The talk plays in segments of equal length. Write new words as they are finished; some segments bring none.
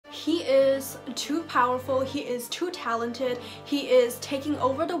is too powerful, he is too talented, he is taking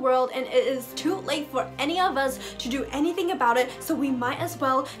over the world, and it is too late for any of us to do anything about it, so we might as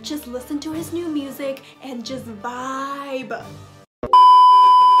well just listen to his new music and just vibe.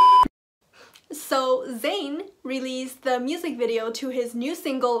 So Zayn released the music video to his new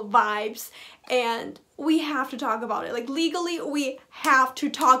single, Vibes, and we have to talk about it. Like, legally, we have to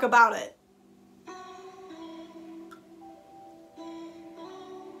talk about it.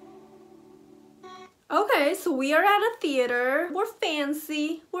 Okay, so we are at a theater. We're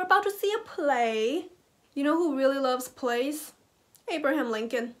fancy. We're about to see a play. You know who really loves plays? Abraham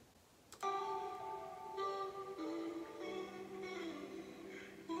Lincoln.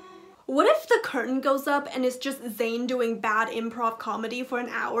 What if the curtain goes up and it's just Zayn doing bad improv comedy for an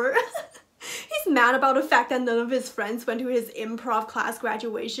hour? He's mad about the fact that none of his friends went to his improv class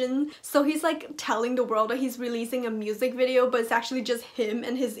graduation. So he's like telling the world that he's releasing a music video, but it's actually just him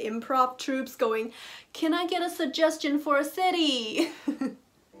and his improv troops going, "Can I get a suggestion for a city?"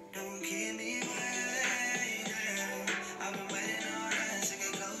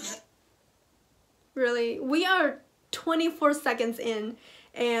 Really? We are 24 seconds in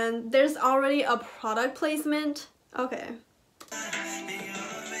and there's already a product placement? Okay.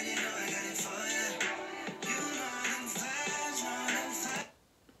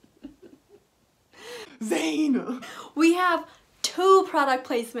 Zayn! We have 2 product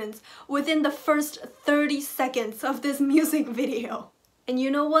placements within the first 30 seconds of this music video. And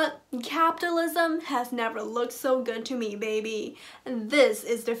you know what? Capitalism has never looked so good to me, baby. This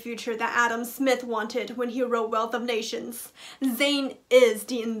is the future that Adam Smith wanted when he wrote Wealth of Nations. Zayn is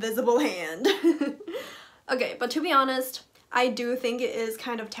the invisible hand. Okay, but to be honest, I do think it is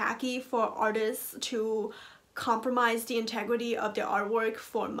kind of tacky for artists to compromise the integrity of their artwork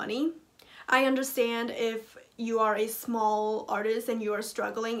for money. I understand if you are a small artist and you are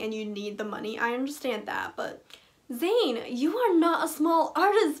struggling and you need the money. I understand that, but Zayn, you are not a small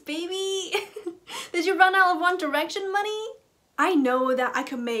artist, baby. Did you run out of One Direction money? I know that I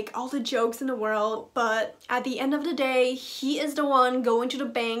could make all the jokes in the world, but at the end of the day, he is the one going to the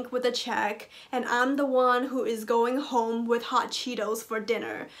bank with a check, and I'm the one who is going home with hot Cheetos for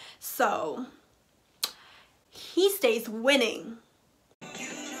dinner. So, he stays winning.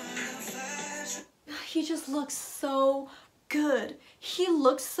 He just looks so good. He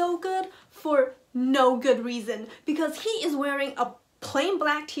looks so good for no good reason, because he is wearing a plain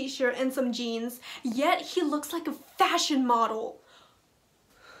black t-shirt and some jeans, yet he looks like a fashion model.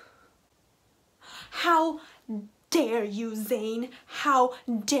 How dare you, Zayn? How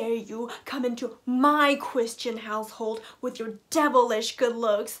dare you come into my Christian household with your devilish good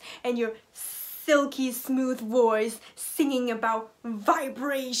looks and your silky smooth voice singing about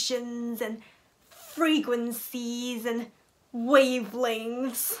vibrations and frequencies and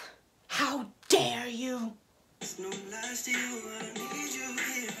wavelengths. How dare you?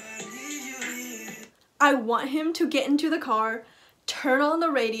 I want him to get into the car, turn on the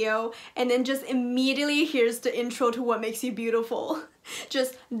radio, and then just immediately hears the intro to What Makes You Beautiful.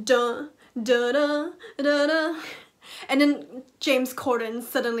 Just da da da da da. And then James Corden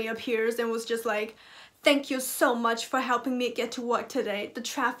suddenly appears and was just like, "Thank you so much for helping me get to work today. The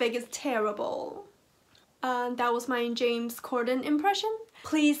traffic is terrible." That was my James Corden impression.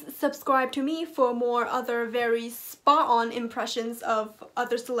 Please subscribe to me for more other very spot-on impressions of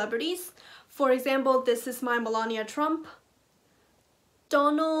other celebrities. For example, this is my Melania Trump.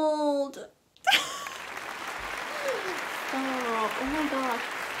 Donald! Stop. Oh my gosh.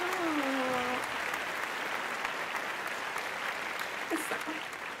 Stop.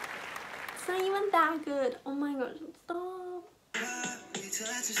 It's not even that good. Oh my gosh. Stop.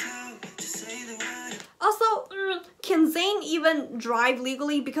 Also, can Zayn even drive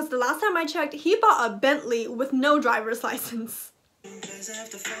legally? Because the last time I checked, he bought a Bentley with no driver's license.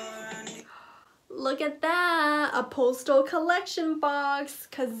 Look at that, a postal collection box.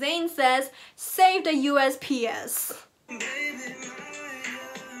 Cause Zayn says, "Save the USPS."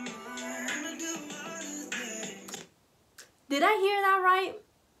 Did I hear that right?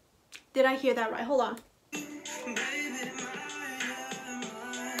 Did I hear that right? Hold on.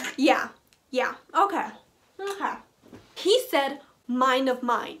 Yeah, okay. He said, "Mind of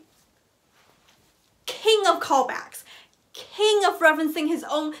mine." King of callbacks. King of referencing his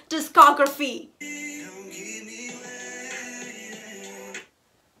own discography.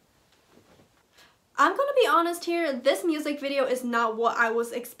 I'm gonna be honest here, this music video is not what I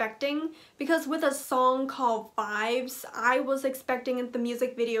was expecting, because with a song called Vibes, I was expecting the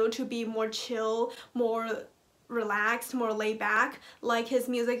music video to be more chill, more relaxed, more laid back, like his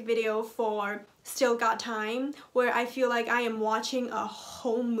music video for Still Got Time, where I feel like I am watching a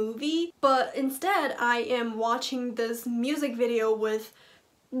home movie, but instead I am watching this music video with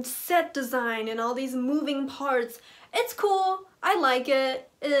set design and all these moving parts. It's cool, I like it.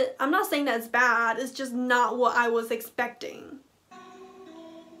 I'm not saying that it's bad, it's just not what I was expecting.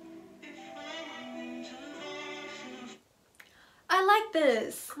 I like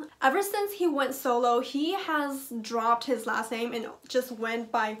this. Ever since he went solo, he has dropped his last name and just went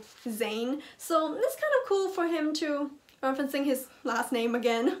by Zayn. So it's kind of cool for him to referencing his last name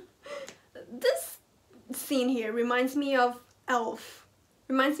again. This scene here reminds me of Elf.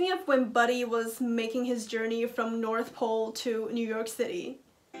 Reminds me of when Buddy was making his journey from North Pole to New York City.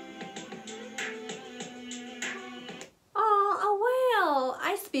 Oh, a whale!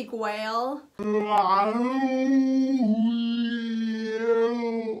 I speak whale.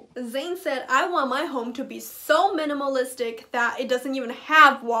 Zayn said, I want my home to be so minimalistic that it doesn't even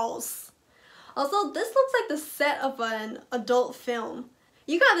have walls. Also, this looks like the set of an adult film.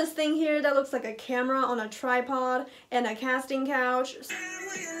 You got this thing here that looks like a camera on a tripod and a casting couch.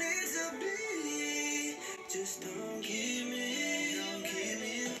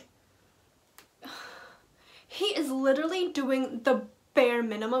 He is literally doing the bare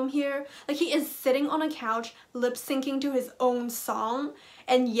minimum here. Like, he is sitting on a couch lip syncing to his own song,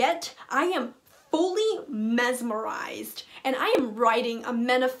 and yet I am fully mesmerized and I am writing a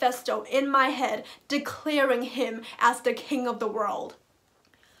manifesto in my head declaring him as the king of the world.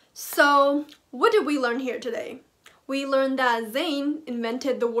 So what did we learn here today? We learned that Zayn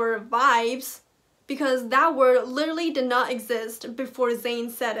invented the word vibes because that word literally did not exist before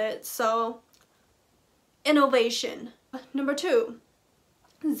Zayn said it. So innovation. Number 2,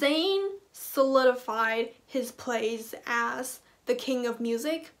 Zayn solidified his place as the king of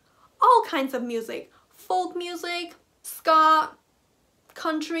music. All kinds of music. Folk music, ska,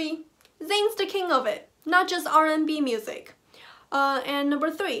 country. Zayn's the king of it. Not just R&B music. And number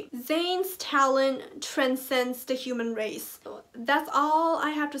 3, Zayn's talent transcends the human race. That's all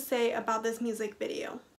I have to say about this music video.